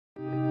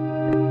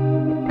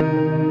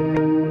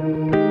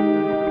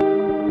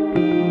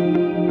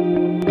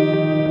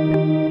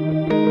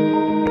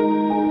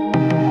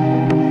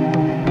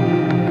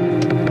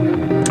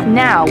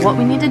what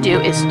we need to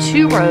do is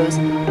 2 rows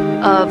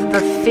of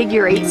the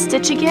figure 8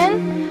 stitch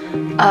again.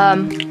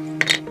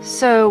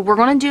 So we're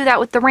going to do that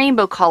with the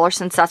rainbow collar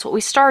since that's what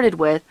we started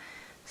with.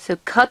 So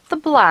cut the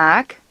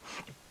black.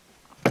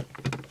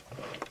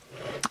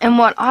 And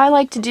what I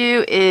like to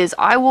do is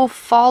I will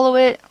follow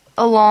it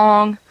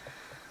along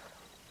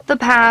the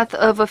path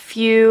of a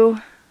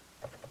few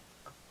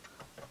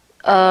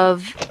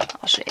of,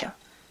 I'll show you.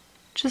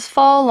 Just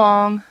follow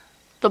along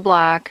the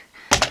black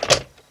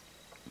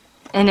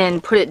and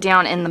then put it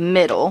down in the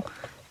middle.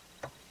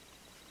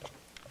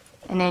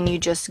 And then you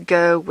just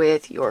go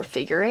with your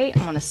figure 8.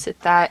 I'm going to sit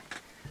that.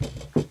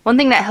 One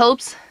thing that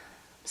helps,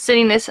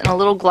 sitting this in a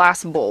little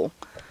glass bowl.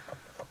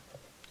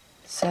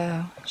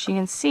 So, as you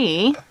can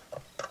see,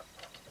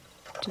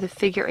 do the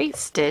figure 8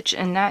 stitch,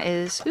 and that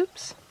is,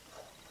 oops,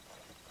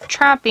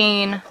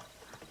 trapping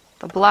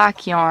the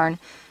black yarn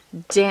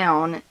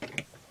down.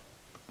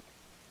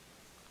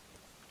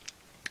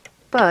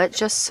 But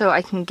just so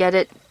I can get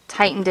it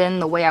tightened in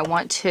the way I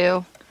want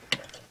to,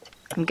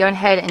 I'm going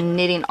ahead and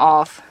knitting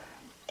off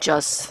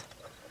just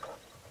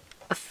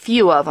a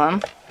few of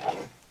them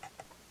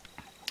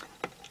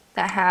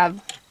that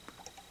have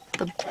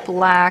the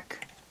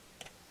black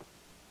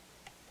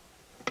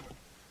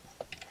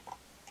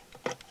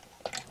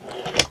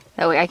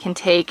that way I can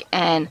take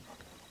and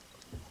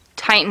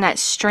tighten that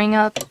string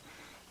up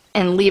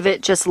and leave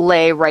it just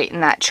lay right in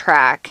that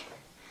track.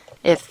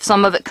 If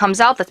some of it comes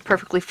out, that's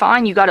perfectly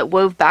fine. You got it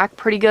wove back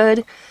pretty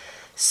good,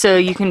 so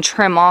you can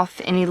trim off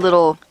any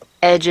little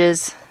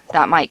edges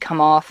that might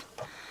come off.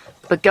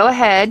 But go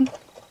ahead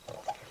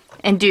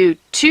and do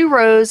 2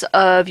 rows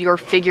of your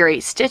figure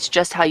 8 stitch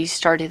just how you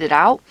started it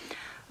out.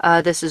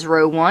 This is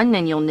row 1,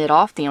 then you'll knit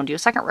off, then you'll do a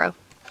second row.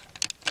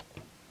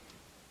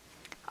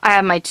 I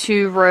have my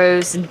 2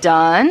 rows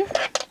done.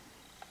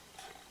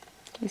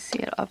 You see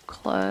it up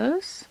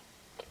close.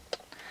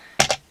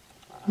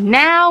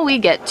 Now we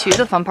get to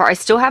the fun part. I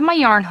still have my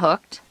yarn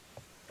hooked.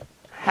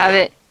 Have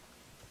it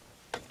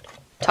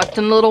tucked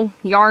in a little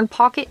yarn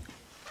pocket.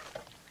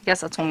 I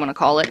guess that's what I'm going to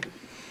call it.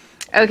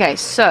 Okay,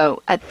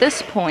 so at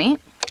this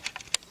point,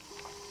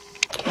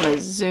 I'm going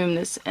to zoom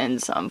this in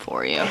some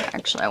for you.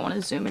 Actually, I want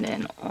to zoom it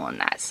in on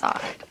that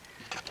side.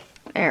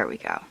 There we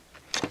go.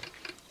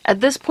 At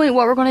this point,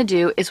 what we're going to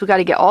do is we got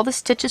to get all the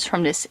stitches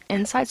from this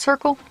inside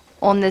circle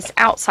on this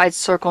outside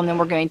circle, and then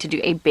we're going to do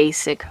a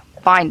basic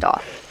bind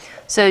off.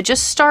 So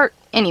just start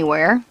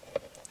anywhere.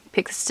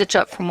 Pick the stitch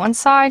up from one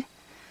side.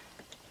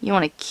 You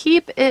want to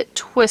keep it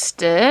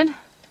twisted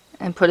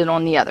and put it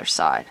on the other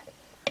side.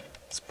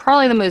 It's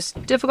probably the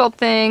most difficult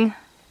thing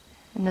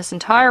in this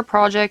entire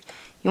project.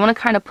 You want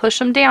to kind of push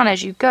them down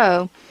as you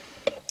go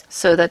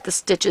so that the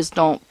stitches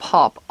don't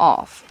pop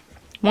off.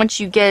 Once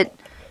you get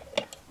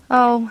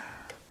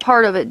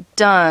part of it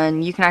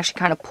done, you can actually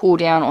kind of pull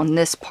down on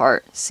this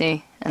part,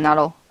 see, and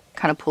that'll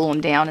kind of pull them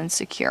down and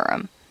secure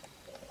them.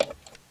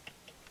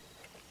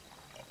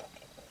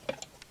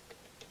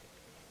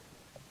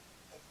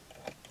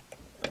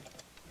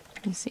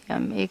 You see,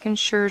 I'm making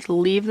sure to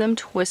leave them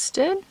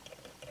twisted.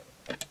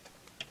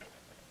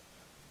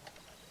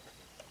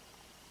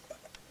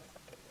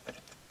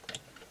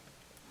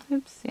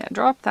 Oops, yeah,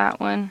 drop that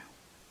one.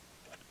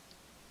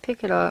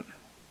 Pick it up.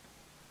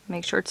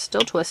 Make sure it's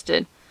still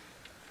twisted.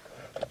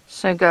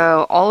 So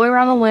go all the way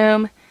around the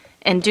loom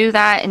and do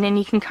that, and then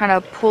you can kind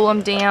of pull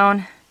them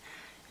down.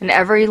 And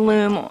every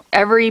loom,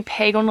 every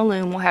peg on the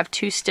loom will have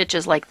 2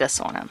 stitches like this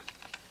on them.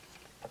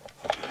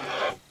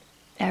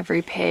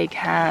 Every peg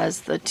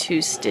has the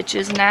 2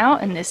 stitches now,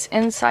 and this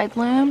inside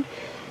loom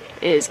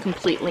is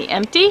completely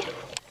empty.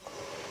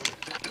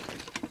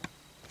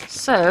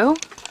 So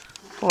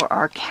for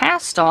our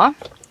cast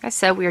off, like I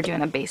said, we are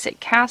doing a basic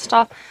cast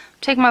off. I'm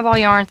taking my ball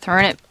yarn,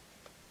 throwing it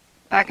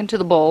back into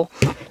the bowl.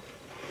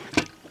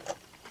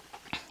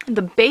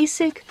 A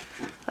basic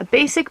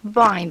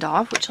bind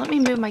off, which, let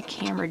me move my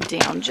camera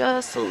down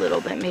just a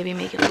little bit, maybe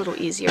make it a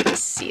little easier to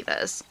see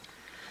this.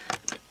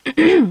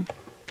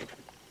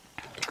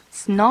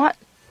 It's not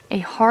a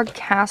hard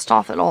cast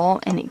off at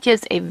all, and it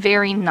gives a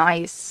very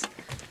nice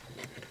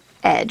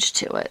edge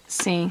to it.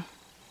 See?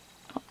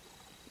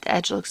 The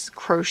edge looks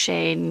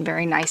crocheted and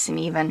very nice and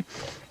even.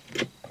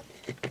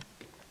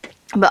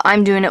 But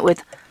I'm doing it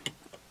with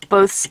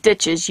both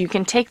stitches. You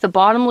can take the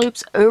bottom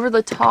loops over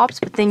the tops,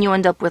 but then you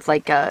end up with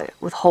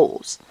with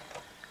holes.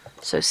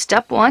 So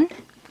step 1,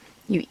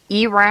 you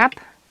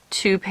E-wrap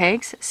 2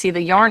 pegs. See,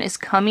 the yarn is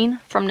coming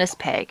from this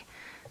peg,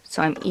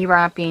 so I'm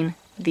E-wrapping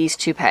these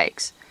 2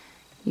 pegs.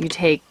 You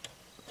take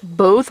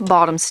both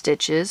bottom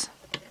stitches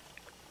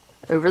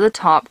over the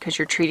top because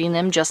you're treating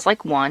them just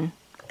like one.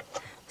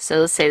 So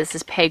let's say this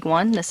is peg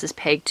 1, this is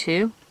peg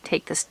 2.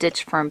 Take the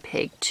stitch from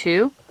peg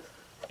 2,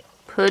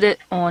 put it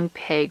on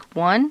peg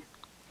 1.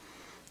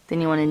 Then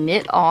you want to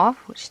knit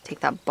off, which take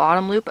that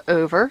bottom loop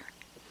over.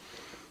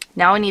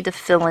 Now we need to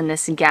fill in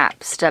this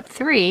gap. Step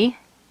 3,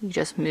 you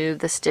just move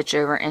the stitch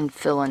over and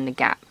fill in the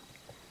gap.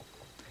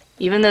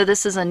 Even though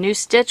this is a new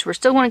stitch, we're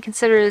still going to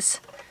consider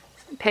this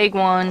peg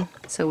 1.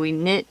 So we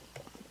knit,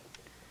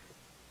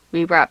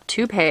 we wrap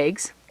 2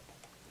 pegs.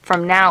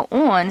 From now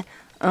on,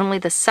 only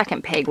the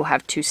second peg will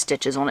have 2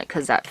 stitches on it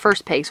because that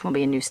first peg's going to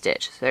be a new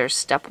stitch. So there's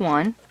step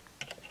 1,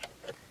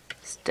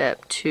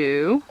 step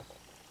 2,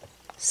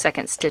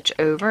 second stitch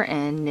over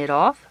and knit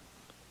off.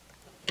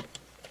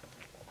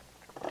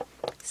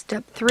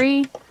 Step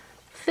 3,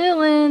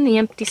 fill in the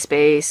empty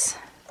space.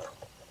 I'll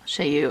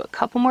show you a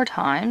couple more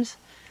times.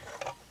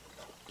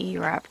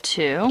 E-wrap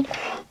 2,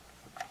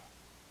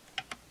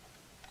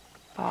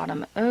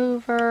 bottom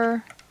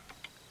over.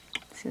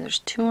 See, there's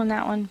 2 on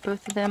that one,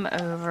 both of them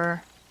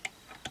over.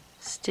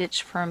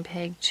 Stitch from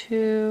peg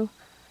 2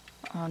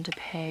 onto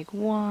peg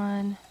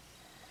 1,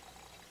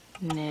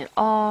 knit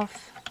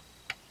off,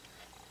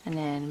 and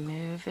then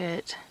move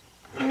it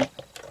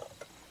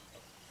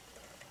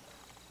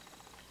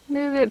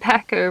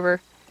back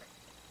over.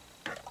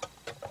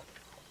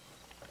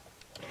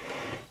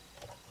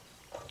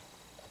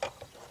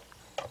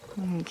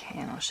 Okay,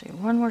 and I'll show you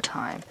one more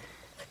time.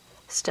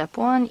 Step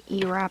 1,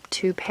 E-wrap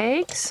 2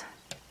 pegs,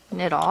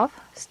 knit off.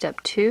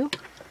 Step 2,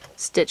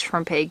 stitch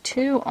from peg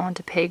 2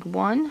 onto peg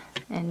 1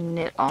 and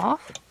knit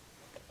off.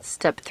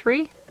 Step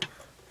 3,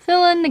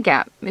 fill in the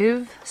gap.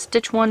 Move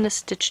stitch 1 to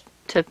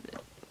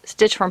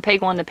stitch from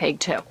peg 1 to peg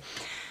 2.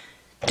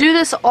 Do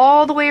this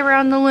all the way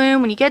around the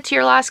loom. When you get to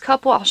your last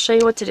couple, I'll show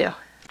you what to do.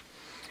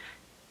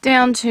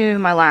 Down to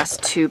my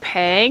last 2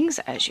 pegs.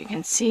 As you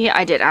can see,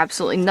 I did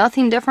absolutely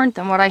nothing different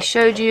than what I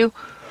showed you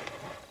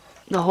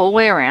the whole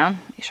way around.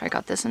 Make sure I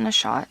got this in the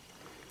shot.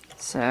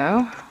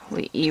 So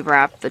we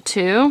E-wrap the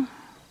 2,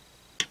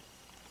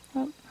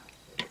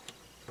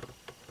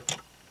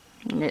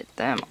 knit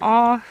them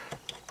off,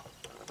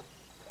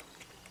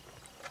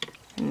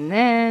 and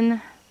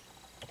then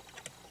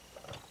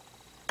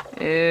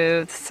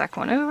move the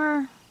second one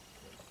over,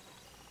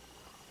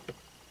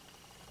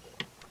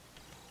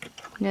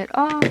 knit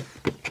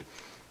off,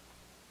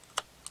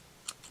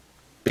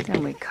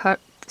 then we cut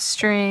the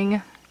string.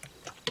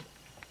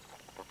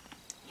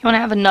 You want to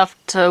have enough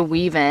to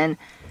weave in.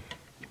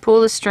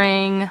 Pull the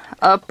string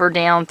up or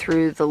down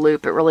through the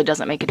loop. It really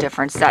doesn't make a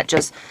difference. That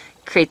just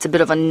creates a bit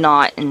of a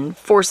knot and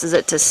forces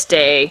it to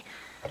stay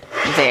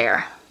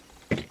there.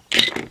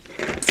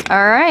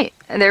 Alright,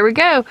 there we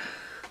go.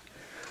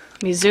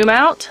 Let me zoom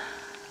out